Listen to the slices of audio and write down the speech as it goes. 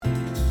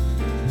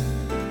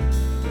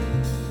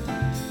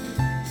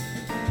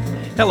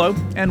Hello,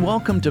 and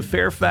welcome to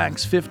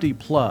Fairfax 50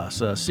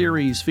 Plus, a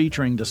series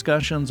featuring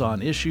discussions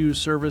on issues,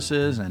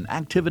 services, and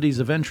activities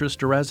of interest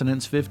to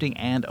residents 50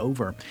 and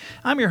over.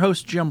 I'm your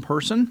host, Jim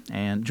Person,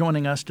 and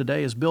joining us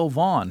today is Bill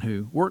Vaughn,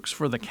 who works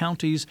for the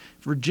county's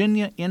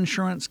Virginia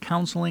Insurance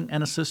Counseling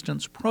and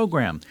Assistance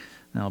Program.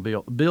 Now,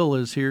 Bill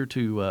is here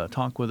to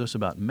talk with us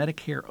about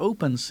Medicare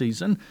open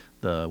season,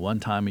 the one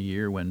time a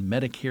year when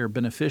Medicare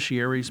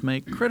beneficiaries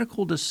make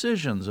critical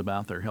decisions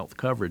about their health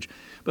coverage.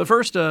 But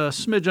first, a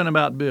smidgen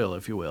about Bill,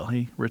 if you will.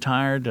 He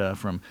retired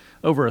from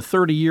over a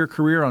 30-year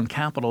career on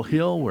Capitol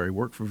Hill, where he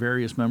worked for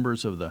various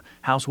members of the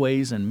House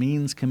Ways and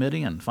Means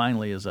Committee, and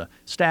finally as a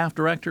staff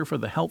director for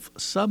the Health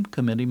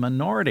Subcommittee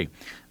Minority.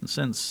 And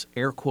since,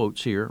 air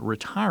quotes here,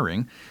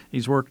 retiring,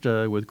 he's worked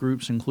with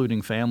groups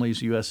including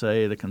Families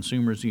USA, the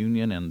Consumers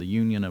Union, and the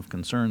Union of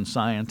Concerned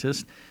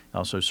Scientists. He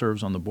also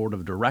serves on the board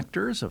of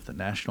directors of the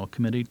National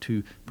Committee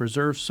to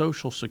Preserve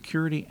Social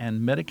Security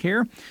and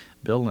Medicare.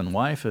 Bill and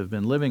wife have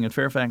been living in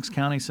Fairfax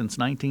County since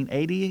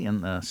 1980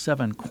 in the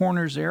Seven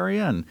Corners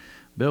area. And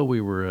Bill, we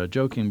were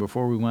joking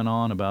before we went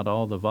on about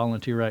all the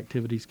volunteer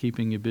activities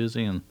keeping you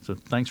busy. And so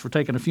thanks for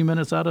taking a few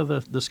minutes out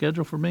of the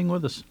schedule for being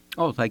with us.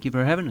 Oh, thank you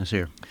for having us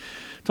here.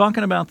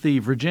 Talking about the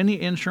Virginia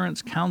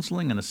Insurance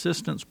Counseling and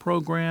Assistance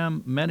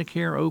Program,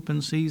 Medicare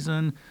open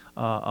season,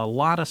 a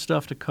lot of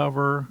stuff to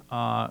cover,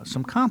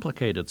 some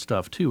complicated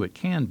stuff, too. It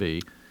can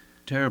be.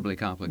 Terribly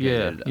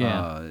complicated.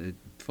 Yeah.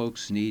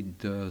 Folks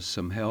need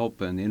some help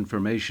and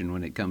information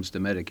when it comes to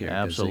Medicare.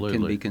 Absolutely. It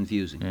can be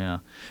confusing. Yeah.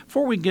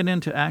 Before we get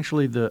into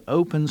actually the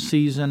open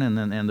season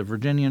and the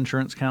Virginia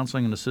Insurance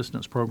Counseling and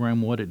Assistance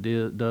Program, what it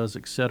does,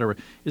 et cetera,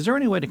 is there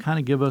any way to kind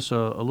of give us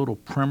a little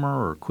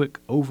primer or a quick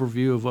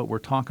overview of what we're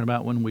talking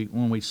about when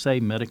we say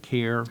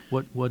Medicare?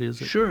 What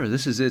is it? Sure.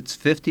 This is its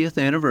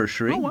 50th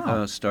anniversary. Oh,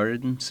 wow.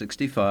 Started in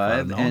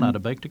 65. I know how to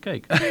bake the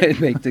cake.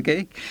 Bake the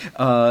cake.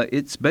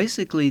 It's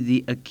basically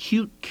the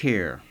acute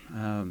care.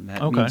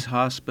 That means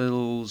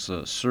hospitals,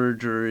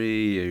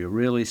 surgery, you're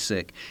really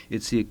sick.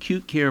 It's the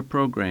acute care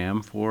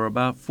program for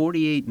about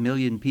 48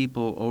 million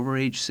people over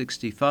age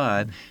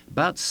 65,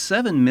 about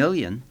 7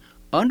 million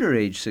under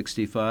age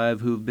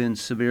 65 who've been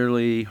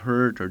severely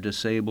hurt or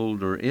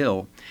disabled or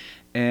ill.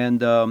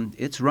 And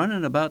it's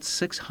running about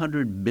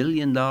 $600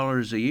 billion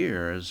a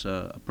year as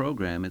a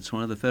program. It's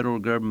one of the federal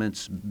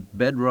government's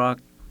bedrock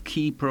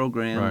key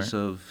programs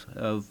of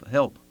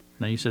help.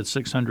 Now, you said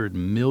 600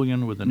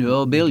 million with a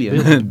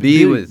billion.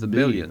 B with a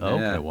billion.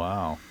 Okay, yeah.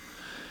 Wow.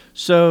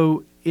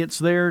 So it's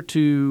there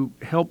to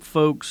help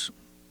folks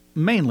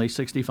mainly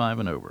 65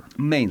 and over.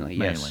 Mainly,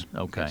 yes. Mainly,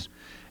 okay. Yes.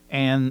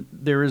 And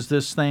there is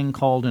this thing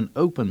called an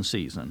open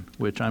season,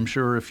 which I'm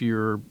sure if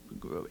you're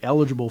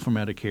eligible for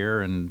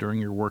Medicare and during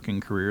your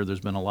working career, there's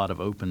been a lot of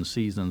open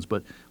seasons.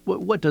 But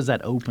what does that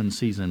open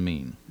season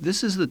mean?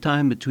 This is the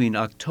time between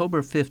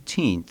October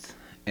 15th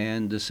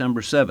and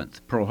December 7th,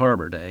 Pearl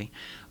Harbor Day,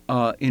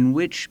 in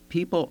which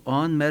people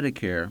on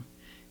Medicare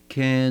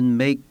can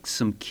make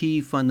some key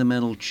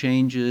fundamental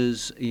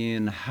changes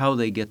in how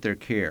they get their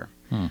care.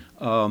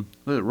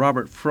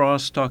 Robert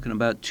Frost talking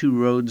about two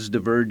roads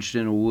diverged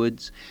in a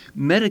woods.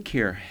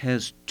 Medicare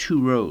has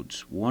two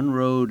roads. One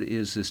road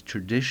is this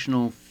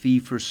traditional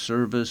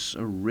fee-for-service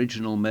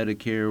original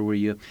Medicare where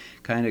you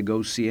kind of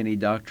go see any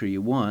doctor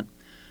you want.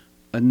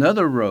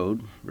 Another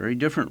road, very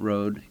different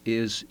road,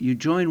 is you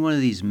join one of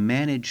these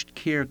managed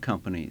care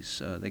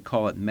companies. They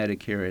call it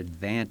Medicare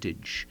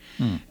Advantage.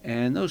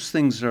 And those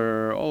things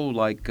are,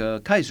 like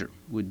Kaiser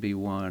would be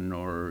one,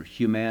 or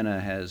Humana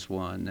has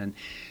one.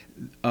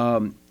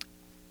 And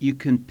you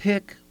can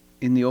pick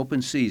in the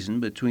open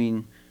season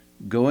between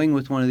going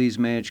with one of these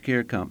managed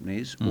care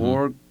companies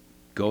or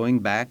going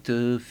back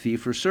to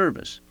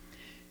fee-for-service.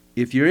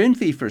 If you're in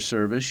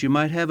fee-for-service, you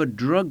might have a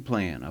drug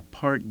plan, a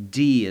Part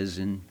D as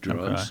in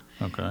drugs,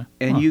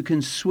 and you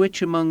can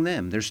switch among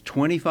them. There's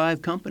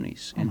 25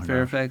 companies in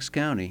Fairfax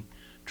County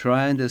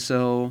trying to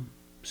sell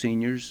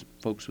seniors,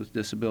 folks with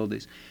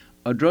disabilities,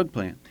 a drug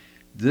plan.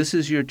 This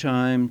is your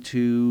time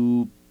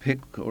to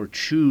pick or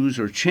choose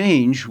or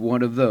change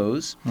one of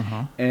those.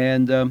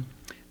 And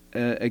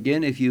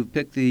again, if you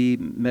pick the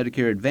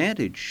Medicare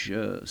Advantage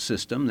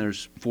system,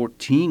 there's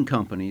 14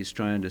 companies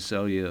trying to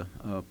sell you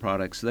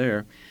products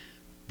there.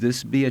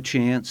 This be a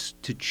chance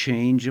to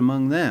change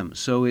among them.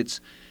 So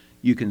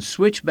you can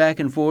switch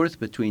back and forth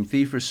between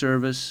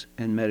fee-for-service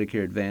and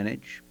Medicare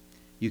Advantage.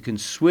 You can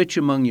switch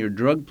among your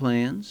drug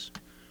plans,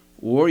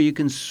 or you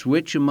can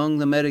switch among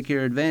the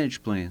Medicare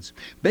Advantage plans.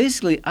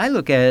 Basically, I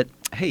look at it,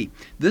 hey,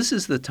 this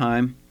is the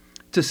time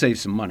to save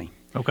some money.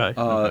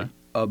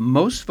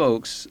 Most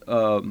folks,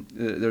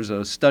 there's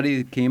a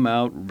study that came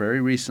out very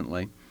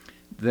recently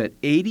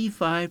that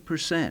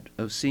 85%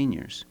 of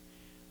seniors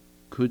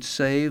could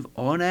save,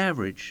 on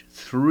average,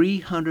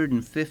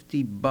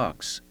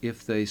 $350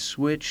 if they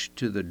switched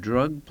to the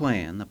drug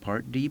plan, the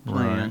Part D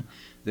plan,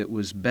 that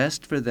was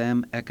best for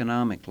them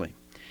economically.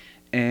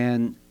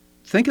 And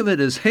think of it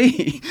as,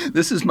 hey,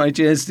 this is my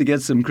chance to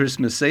get some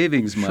Christmas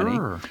savings money.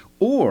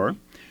 Or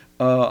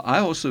I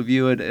also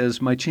view it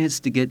as my chance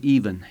to get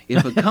even.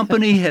 If a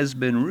company has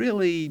been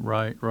really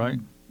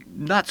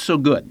not so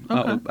good.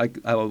 Okay.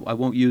 I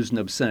won't use an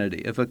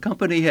obscenity. If a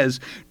company has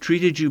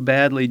treated you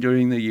badly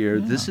during the year,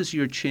 this is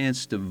your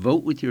chance to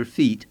vote with your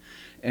feet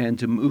and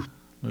to move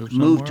to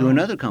somewhere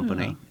another else.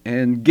 company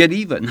and get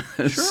even.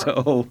 Sure.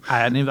 So I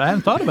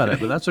hadn't thought about it,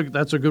 but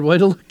that's a good way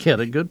to look at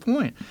it. Good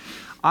point.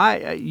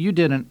 You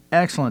did an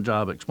excellent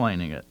job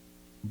explaining it,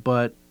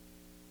 but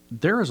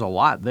there is a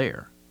lot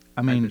there.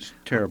 I mean, it's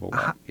terrible.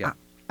 Yeah.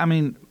 I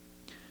mean,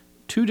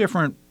 two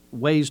different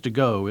ways to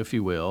go, if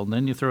you will. And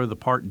then you throw the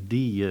Part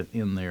D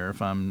in there,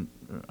 if I'm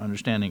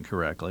understanding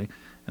correctly.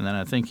 And then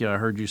I think I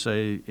heard you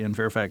say in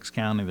Fairfax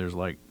County there's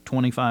like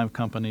 25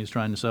 companies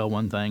trying to sell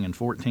one thing and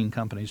 14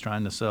 companies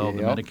trying to sell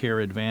the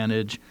Medicare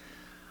Advantage.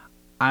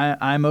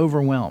 I'm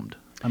overwhelmed.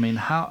 I mean,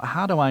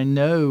 how do I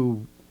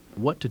know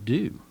what to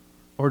do?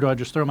 Or do I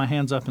just throw my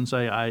hands up and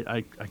say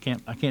I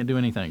can't do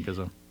anything because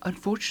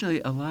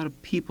Unfortunately, a lot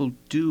of people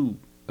do.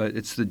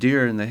 It's the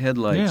deer in the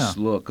headlights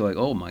look like,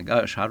 oh my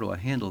gosh, how do I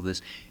handle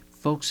this?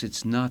 Folks,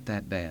 it's not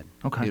that bad.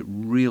 Okay. It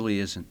really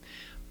isn't.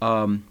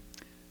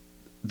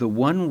 The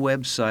one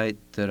website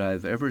that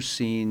I've ever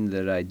seen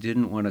that I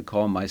didn't want to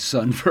call my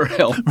son for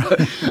help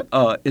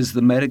is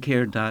the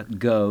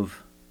Medicare.gov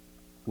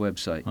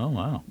website. Oh,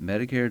 wow.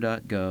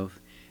 Medicare.gov.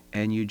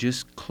 And you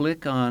just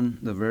click on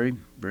the very,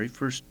 very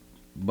first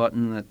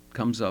button that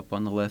comes up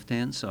on the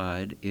left-hand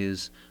side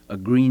is a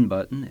green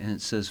button, and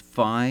it says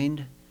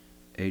Find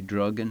a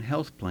Drug and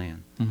Health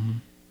Plan. Mm-hmm.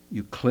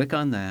 You click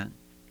on that,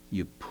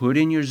 you put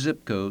in your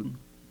zip code,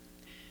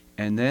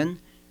 and then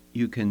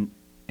you can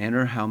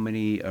enter how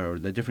many or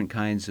the different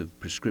kinds of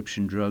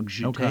prescription drugs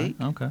you take.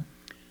 Okay.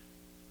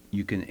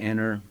 You can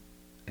enter,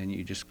 and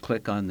you just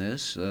click on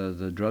this.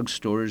 The drug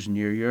stores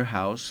near your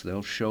house,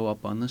 they'll show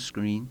up on the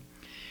screen.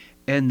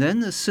 And then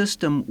the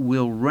system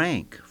will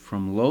rank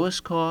from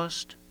lowest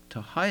cost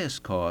to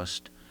highest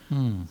cost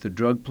the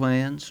drug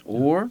plans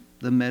or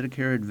the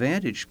Medicare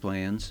Advantage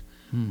plans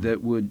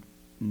that would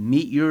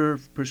meet your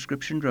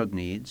prescription drug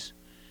needs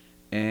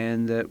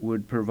and that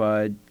would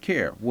provide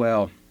care.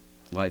 Well,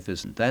 life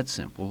isn't that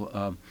simple.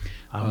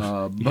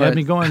 You had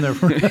me going there.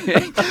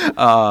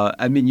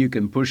 I mean, you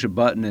can push a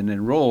button and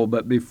enroll,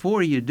 but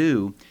before you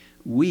do,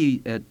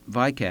 we at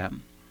VICAP,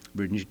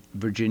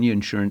 Virginia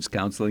Insurance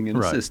Counseling and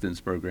Assistance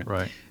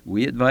Program,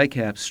 we at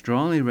VICAP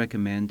strongly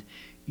recommend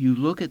you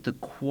look at the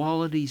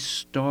quality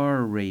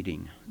star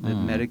rating that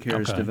Medicare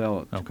has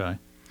developed. Okay.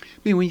 I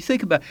mean, when you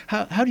think about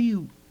how do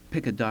you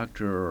pick a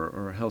doctor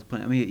or a health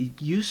plan? I mean,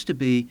 it used to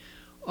be,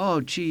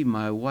 oh, gee,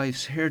 my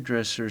wife's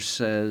hairdresser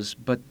says,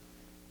 but,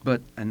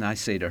 and I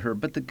say to her,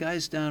 but the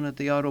guys down at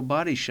the auto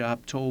body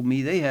shop told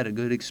me they had a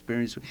good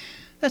experience.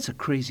 That's a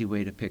crazy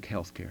way to pick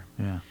health care.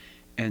 Yeah.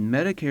 And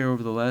Medicare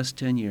over the last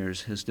 10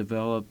 years has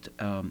developed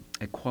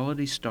a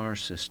quality star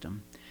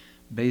system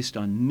based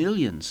on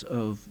millions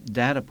of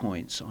data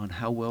points on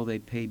how well they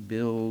pay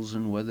bills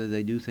and whether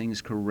they do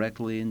things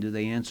correctly and do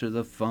they answer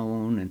the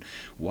phone and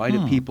why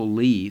do people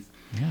leave.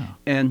 Yeah.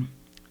 And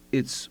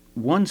it's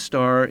 1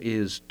 star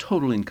is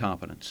total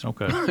incompetence.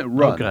 Okay.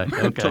 Run.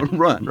 Okay. Total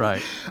run.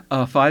 Right.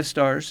 5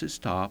 stars is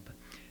top.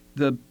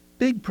 The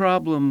big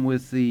problem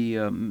with the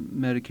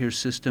Medicare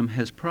system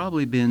has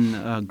probably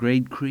been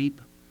grade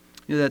creep.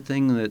 You know that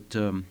thing that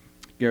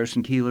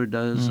Garrison Keillor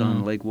does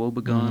on Lake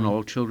Wobegon,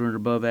 all children are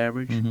above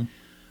average?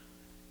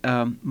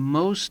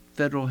 Most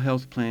federal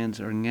health plans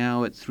are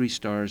now at 3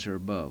 stars or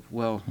above.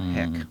 Well,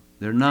 heck,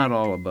 they're not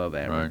all above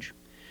average. Right.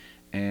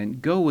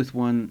 And go with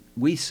one,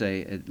 we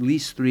say, at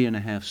least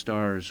 3.5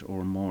 stars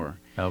or more.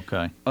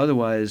 Okay.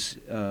 Otherwise,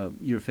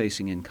 you're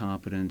facing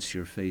incompetence,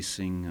 you're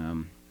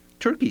facing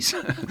turkeys.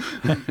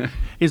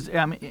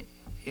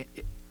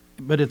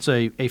 But it's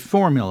a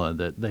formula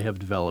that they have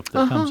developed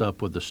that comes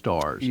up with the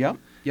stars.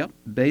 Yep.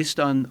 Based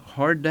on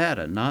hard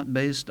data, not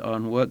based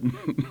on what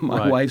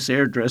my wife's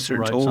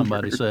hairdresser told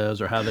somebody her. says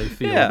or how they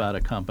feel about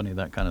a company,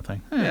 that kind of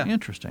thing.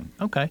 Interesting.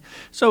 Okay.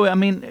 So, I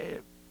mean,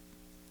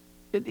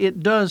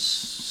 it does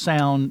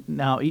sound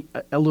now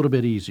a little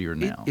bit easier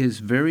now. It is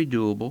very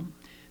doable.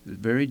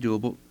 Very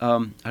doable.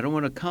 I don't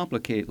want to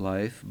complicate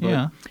life,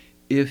 but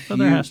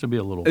there has to be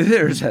a little.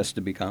 There has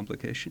to be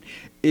complication.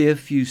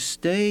 If you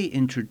stay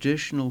in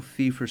traditional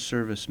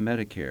fee-for-service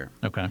Medicare,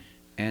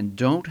 and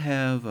don't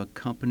have a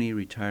company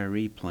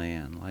retiree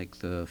plan like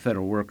the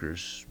federal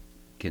workers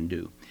can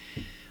do,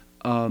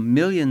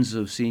 millions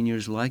of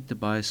seniors like to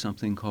buy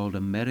something called a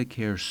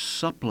Medicare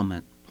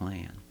supplement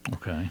plan.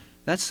 Okay.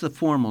 That's the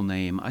formal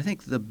name. I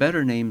think the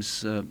better name's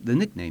the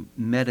nickname,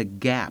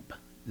 Medigap.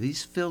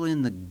 These fill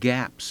in the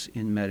gaps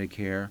in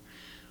Medicare.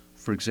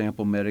 For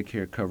example,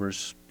 Medicare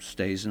covers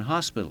stays in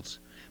hospitals,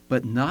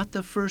 but not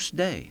the first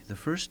day. The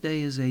first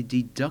day is a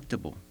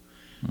deductible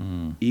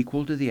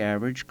equal to the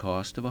average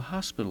cost of a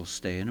hospital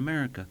stay in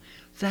America.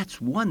 That's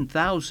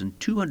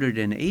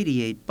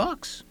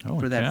 $1,288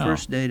 for that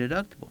first day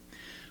deductible.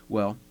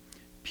 Well,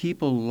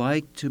 people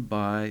like to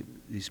buy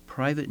these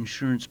private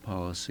insurance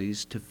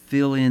policies to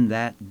fill in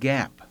that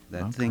gap,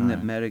 that thing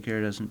that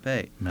Medicare doesn't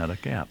pay.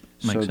 Medigap.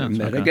 Makes sense.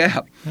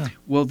 Medigap. Yeah.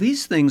 Well,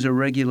 these things are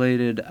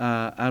regulated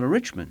out of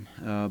Richmond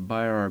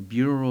by our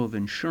Bureau of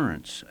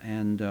Insurance.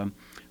 And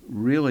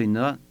really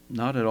not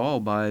at all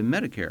by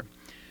Medicare.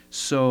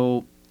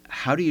 So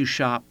how do you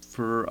shop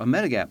for a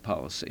Medigap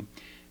policy?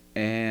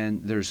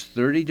 And there's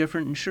 30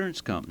 different insurance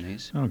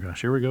companies. Oh,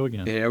 gosh, here we go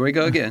again. There we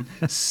go again.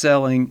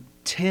 Selling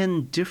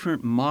 10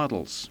 different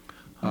models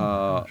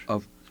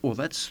of, well,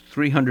 that's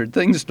 300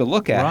 things to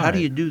look at. Right. How do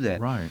you do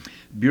that? Right.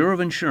 Bureau of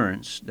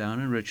Insurance down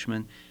in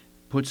Richmond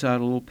puts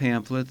out a little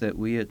pamphlet that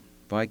we at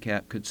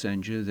VICAP could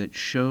send you that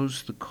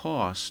shows the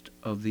cost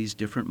of these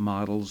different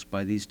models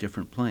by these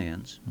different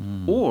plans.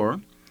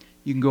 Or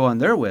you can go on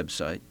their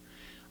website,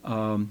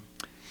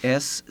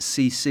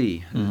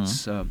 SCC,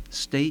 it's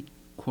State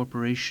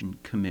Corporation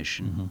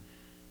Commission,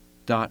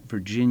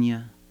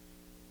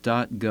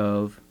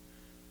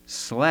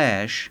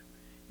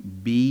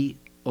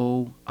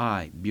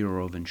 .virginia.gov/BOI,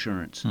 Bureau of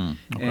Insurance. Okay.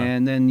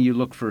 And then you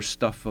look for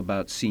stuff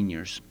about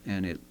seniors,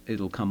 and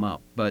it'll come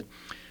up. But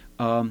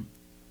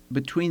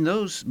between the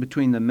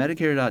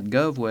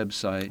Medicare.gov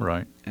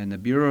website and the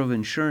Bureau of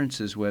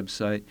Insurance's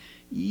website,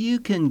 you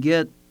can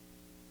get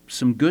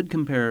some good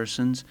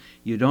comparisons.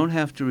 You don't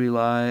have to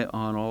rely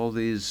on all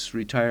these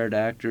retired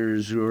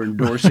actors who are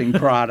endorsing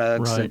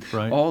products and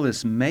all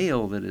this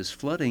mail that is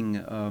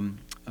flooding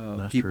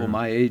people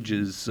my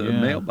age's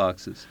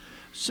mailboxes.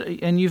 So,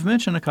 and you've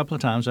mentioned a couple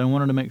of times, I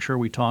wanted to make sure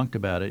we talked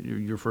about it.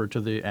 You referred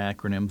to the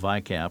acronym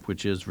VICAP,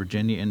 which is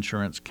Virginia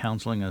Insurance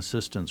Counseling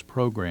Assistance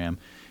Program.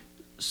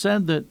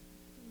 Said that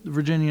the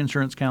Virginia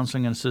Insurance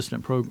Counseling and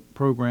Assistance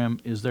Program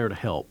is there to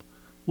help.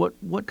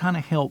 What kind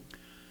of help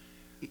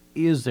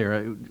is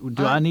there?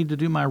 Do I need to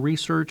do my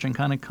research and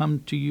kind of come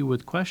to you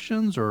with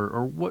questions,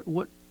 or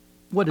what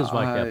is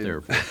VICAP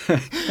there for?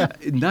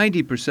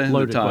 90%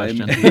 of the time,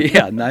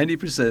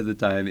 90% of the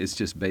time it's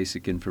just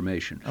basic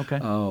information. Okay.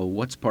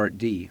 What's Part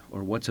D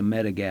or what's a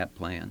Medigap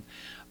plan?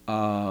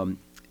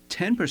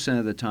 10%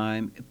 of the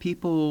time,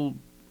 people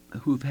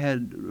who've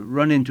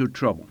run into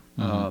trouble,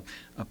 a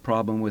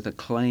problem with a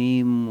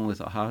claim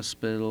with a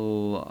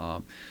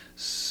hospital,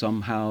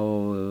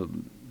 somehow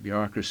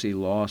bureaucracy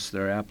lost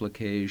their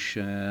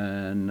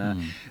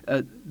application,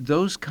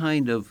 those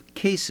kind of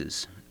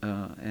cases,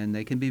 and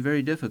they can be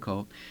very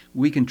difficult,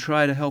 we can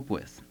try to help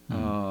with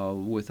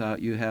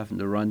without you having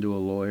to run to a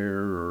lawyer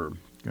or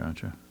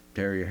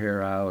tear your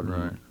hair out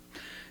or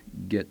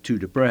get too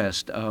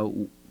depressed.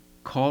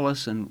 Call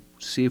us and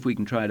see if we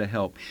can try to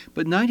help.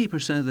 But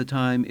 90% of the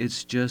time,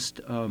 it's just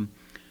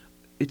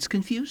it's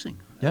confusing.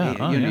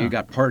 You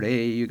got Part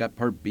A, you got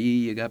Part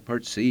B, you got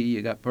Part C,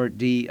 you got Part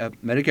D.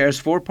 Medicare has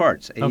 4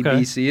 parts: A,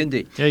 B, C, and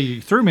D. Yeah,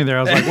 you threw me there.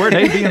 I was like, where'd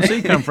A, B, and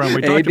C come from?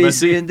 We talked A, B, about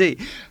C, and D.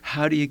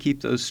 How do you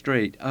keep those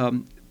straight?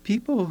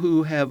 People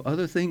who have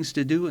other things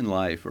to do in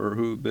life or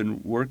who've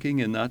been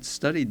working and not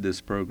studied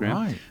this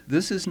program,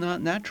 this is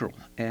not natural,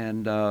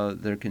 and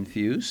they're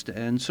confused.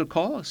 And so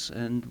call us,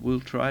 and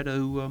we'll try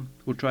to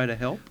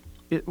help.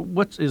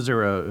 Is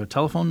there a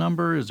telephone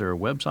number? Is there a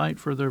website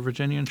for the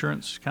Virginia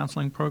Insurance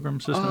Counseling Program,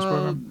 Assistance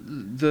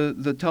Program?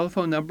 The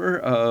telephone number,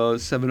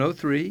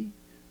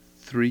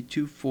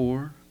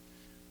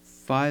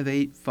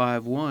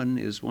 703-324-5851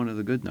 is one of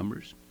the good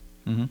numbers.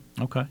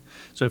 Okay.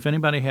 So if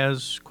anybody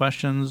has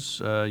questions,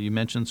 you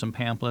mentioned some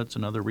pamphlets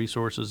and other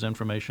resources,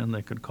 information,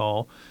 they could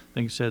call. I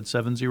think you said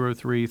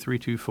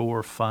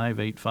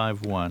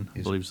 703-324-5851,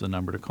 I believe is the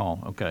number to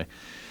call. Okay.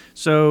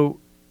 So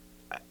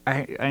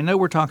I know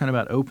we're talking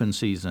about open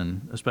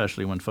season,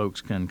 especially when folks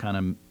can kind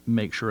of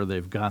make sure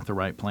they've got the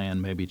right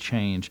plan, maybe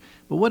change.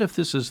 But what if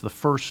this is the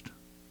first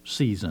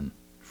season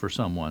for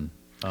someone?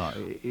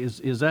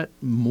 Is that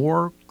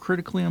more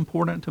critically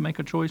important to make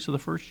a choice of the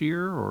first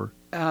year, or?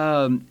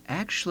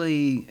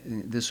 Actually,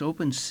 this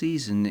open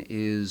season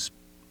is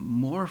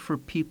more for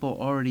people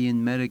already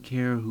in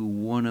Medicare who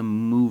want to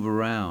move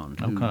around,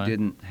 who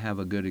didn't have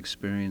a good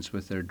experience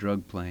with their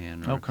drug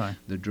plan or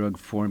the drug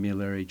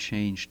formulary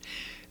changed.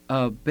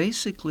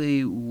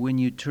 Basically, when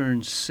you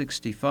turn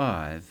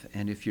 65,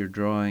 and if you're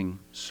drawing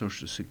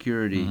Social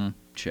Security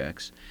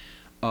checks,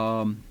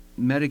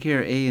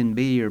 Medicare A and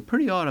B are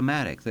pretty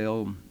automatic.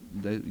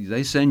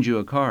 They send you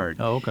a card.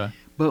 Oh, okay.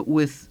 But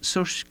with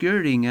Social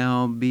Security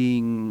now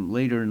being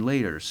later and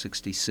later,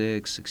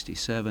 66,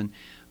 67,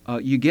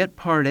 you get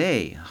Part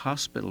A,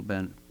 hospital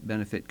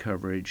benefit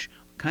coverage,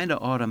 kind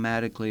of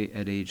automatically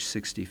at age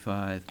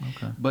 65.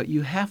 Okay. But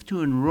you have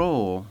to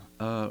enroll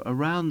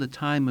around the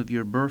time of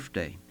your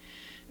birthday.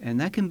 And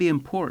that can be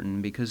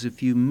important because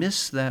if you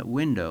miss that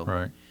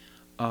window,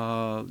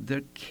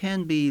 there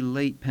can be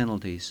late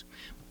penalties.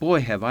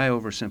 Boy, have I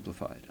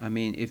oversimplified. I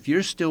mean, if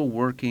you're still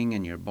working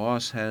and your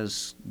boss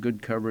has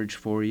good coverage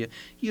for you,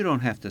 you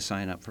don't have to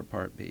sign up for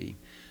Part B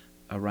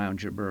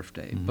around your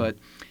birthday. But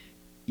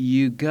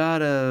you got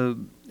to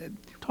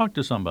talk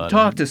to somebody.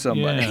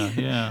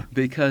 Yeah.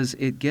 Because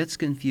it gets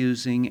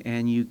confusing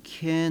and you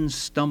can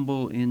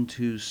stumble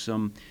into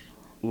some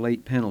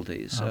late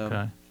penalties.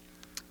 Okay.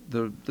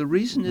 The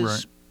reason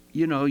is,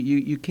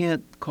 you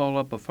can't call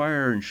up a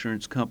fire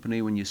insurance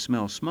company when you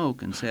smell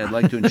smoke and say, I'd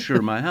like to insure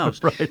my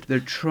house. They're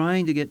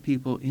trying to get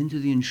people into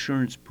the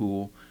insurance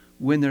pool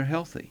when they're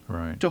healthy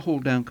to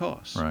hold down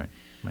costs.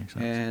 Makes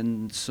sense.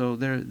 And so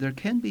there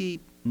can be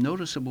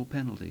noticeable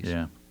penalties.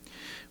 Yeah.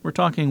 We're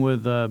talking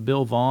with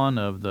Bill Vaughn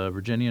of the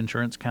Virginia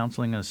Insurance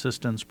Counseling and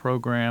Assistance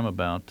Program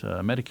about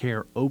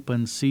Medicare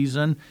open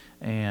season,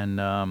 and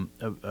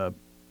a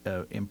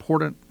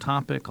important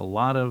topic, a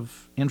lot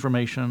of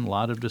information, a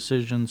lot of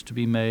decisions to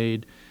be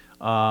made.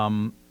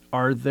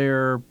 Are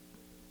there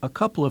a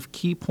couple of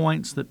key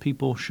points that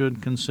people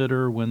should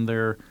consider when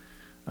they're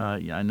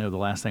I know the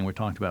last thing we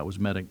talked about was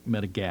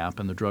Medigap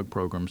and the drug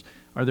programs.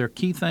 Are there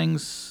key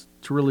things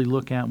to really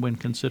look at when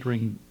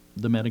considering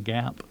the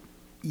Medigap?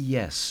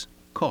 Yes.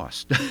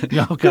 Cost.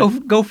 Yeah, okay.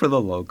 Go for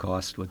the low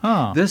cost one.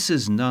 Huh. This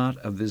is not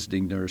a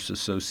visiting nurse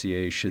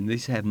association.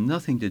 These have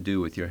nothing to do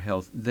with your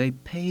health. They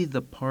pay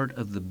the part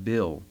of the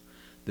bill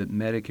that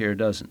Medicare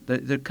doesn't.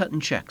 They're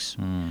cutting checks.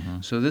 Mm-hmm.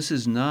 So this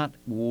is not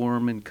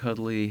warm and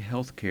cuddly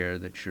health care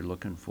that you're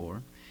looking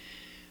for.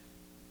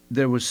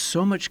 There was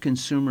so much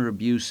consumer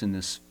abuse in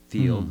this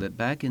field that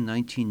back in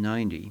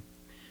 1990,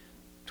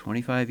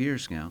 25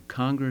 years now,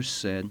 Congress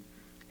said,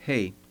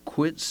 hey,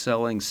 quit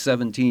selling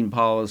 17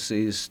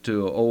 policies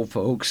to old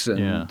folks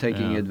and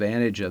taking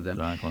advantage of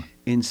them. Exactly.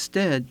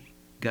 Instead,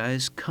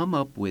 guys, come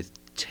up with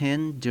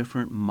 10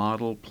 different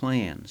model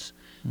plans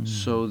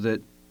so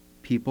that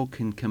people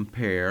can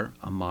compare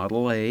a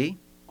Model A.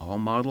 All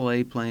Model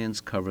A plans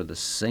cover the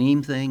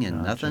same thing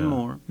and nothing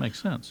more.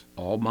 Makes sense.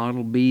 All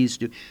Model Bs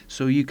do.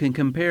 So you can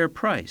compare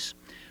price.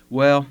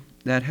 Well,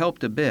 that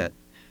helped a bit,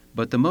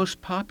 but the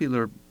most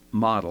popular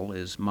model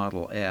is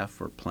Model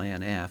F or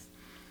Plan F.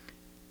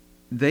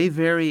 They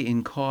vary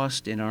in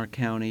cost in our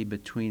county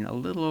between a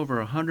little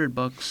over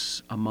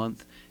 $100 a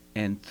month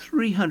and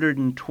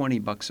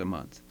 $320 a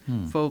month.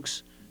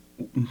 Folks,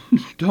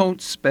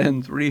 don't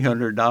spend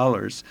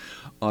 $300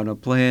 on a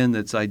plan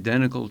that's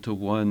identical to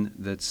one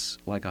that's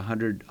like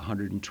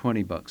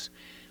 $120.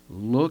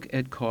 Look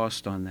at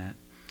cost on that.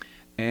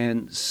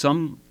 And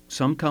some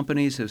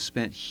companies have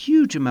spent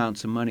huge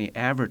amounts of money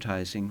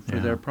advertising for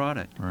their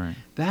product. Right.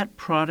 That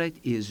product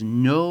is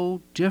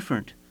no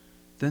different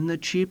than the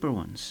cheaper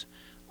ones.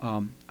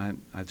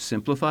 I've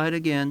simplified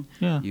again.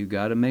 Yeah. You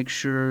got to make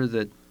sure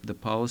that the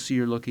policy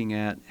you're looking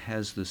at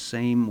has the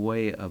same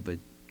way of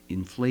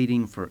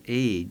inflating for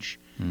age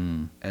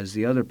as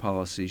the other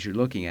policies you're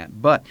looking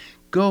at. But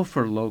go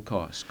for low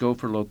cost. Go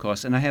for low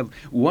cost. And I have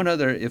one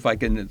other, if I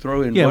can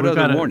throw in one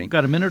other warning.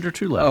 Got a minute or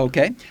two left.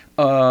 Okay.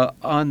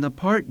 On the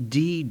Part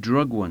D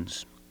drug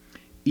ones,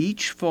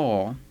 each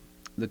fall,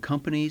 the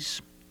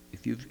companies,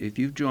 if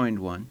you've joined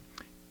one,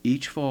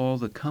 each fall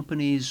the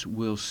companies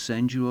will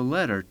send you a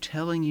letter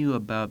telling you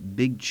about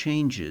big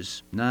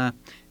changes,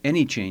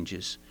 any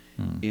changes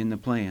in the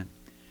plan.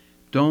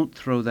 Don't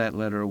throw that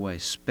letter away.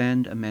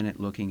 Spend a minute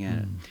looking at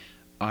it.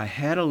 I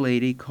had a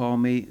lady call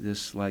me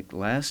this like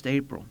last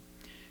April,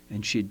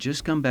 and she had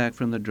just come back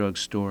from the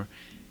drugstore,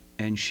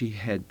 and she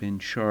had been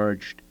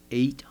charged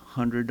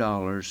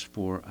 $800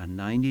 for a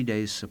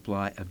 90-day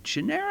supply of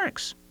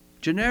generics.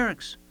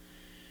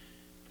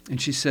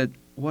 And she said,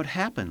 what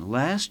happened?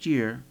 Last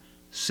year,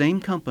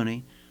 same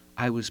company,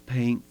 I was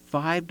paying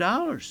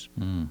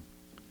 $5.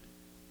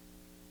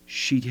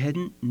 She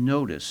didn't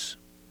notice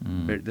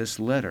this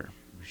letter.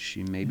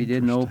 She maybe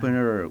didn't open it,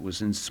 or it was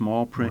in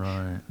small print,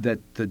 that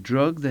the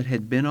drug that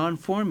had been on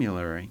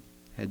formulary,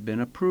 had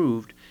been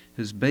approved,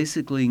 is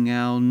basically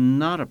now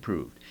not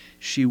approved.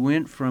 She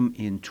went from,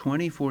 in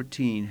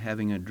 2014,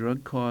 having a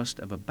drug cost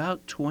of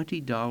about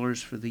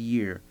 $20 for the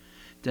year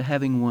to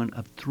having one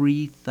of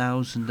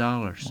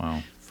 $3,000.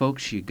 Wow.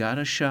 Folks, you got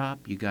to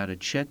shop. You got to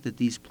check that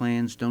these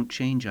plans don't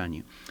change on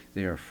you.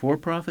 They are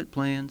for-profit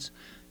plans.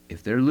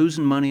 If they're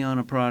losing money on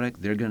a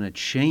product, they're going to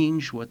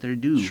change what they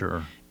do.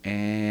 Sure.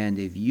 And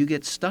if you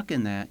get stuck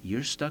in that,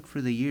 you're stuck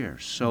for the year.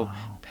 So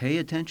pay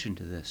attention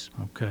to this.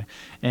 Okay.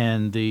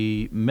 And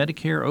the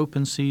Medicare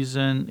open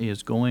season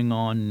is going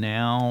on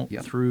now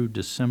through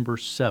December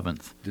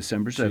 7th.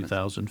 December 7th.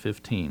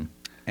 2015.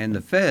 And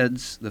the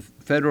feds, the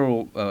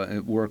federal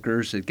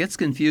workers, it gets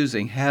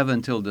confusing, have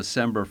until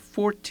December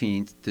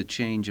 14th to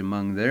change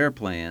among their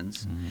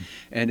plans.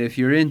 And if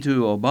you're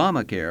into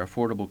Obamacare,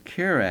 Affordable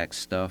Care Act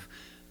stuff,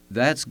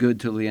 that's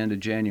good till the end of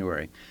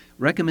January.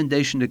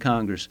 Recommendation to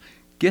Congress,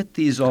 get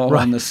these all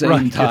on the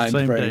same time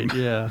frame. Date,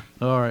 yeah.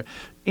 All right.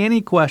 Any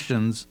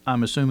questions,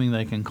 I'm assuming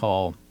they can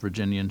call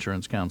Virginia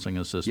Insurance Counseling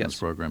Assistance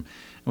Program.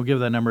 We'll give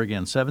that number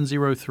again,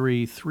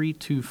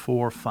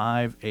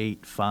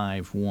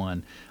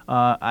 703-324-5851.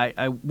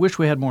 I wish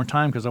we had more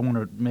time because I want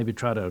to maybe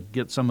try to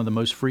get some of the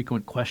most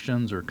frequent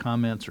questions or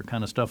comments or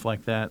kind of stuff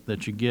like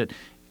that you get.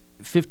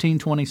 15,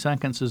 20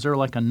 seconds, is there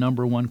like a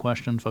number one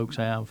question folks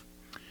have?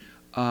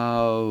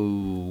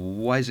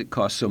 Why does it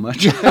cost so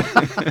much?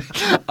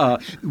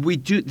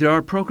 There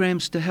are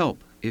programs to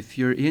help. If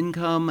your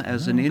income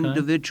as an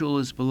individual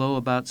is below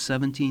about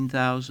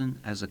 $17,000,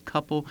 as a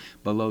couple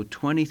below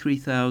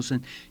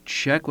 $23,000,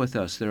 check with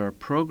us. There are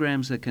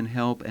programs that can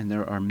help, and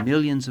there are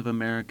millions of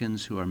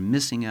Americans who are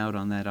missing out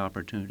on that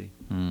opportunity.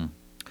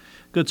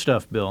 Good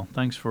stuff, Bill.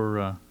 Thanks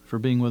for for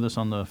being with us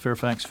on the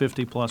Fairfax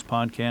 50 Plus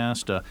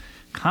podcast.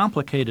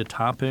 Complicated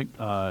topic.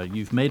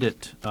 You've made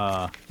it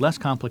less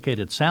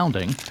complicated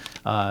sounding.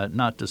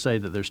 Not to say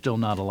that there's still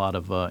not a lot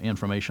of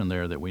information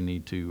there that we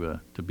need to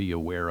be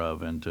aware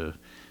of and to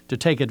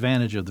take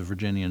advantage of the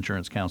Virginia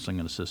Insurance Counseling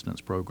and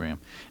Assistance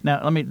Program.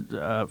 Now, let me.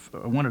 I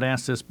wanted to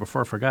ask this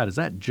before I forgot. Is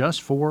that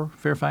just for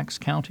Fairfax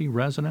County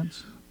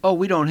residents? Oh,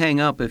 we don't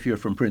hang up if you're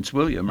from Prince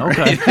William or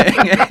Okay.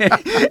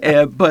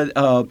 anything. But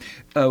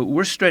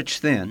we're stretched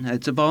thin.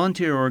 It's a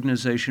volunteer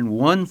organization,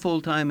 one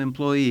full-time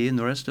employee, and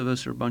the rest of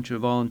us are a bunch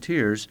of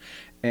volunteers.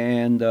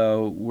 And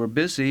we're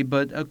busy,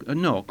 but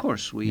no, of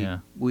course, we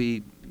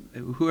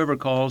whoever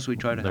calls, we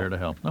try to help. There to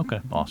help. Okay,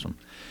 awesome.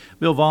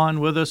 Bill Vaughn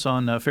with us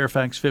on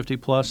Fairfax 50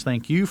 Plus.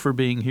 Thank you for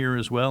being here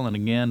as well. And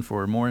again,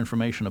 for more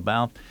information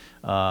about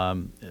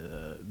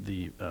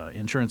the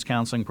insurance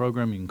counseling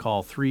program, you can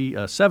call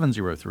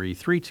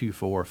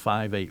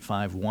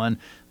 703-324-5851.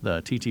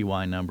 The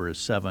TTY number is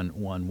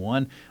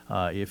 711.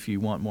 If you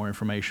want more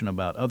information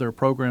about other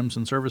programs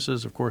and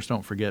services, of course,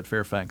 don't forget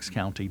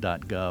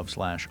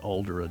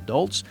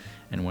fairfaxcounty.gov/older-adults.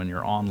 And when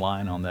you're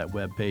online on that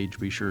webpage,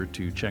 be sure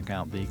to check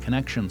out the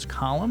Connections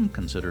column.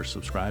 Consider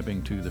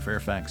subscribing to the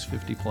Fairfax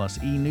 50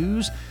 Plus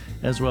e-news,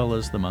 as well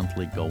as the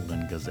monthly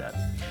Golden Gazette.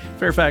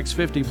 Fairfax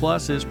 50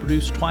 Plus is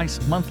produced twice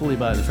monthly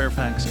by the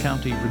Fairfax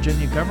County,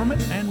 Virginia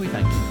government, and we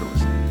thank you for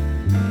listening.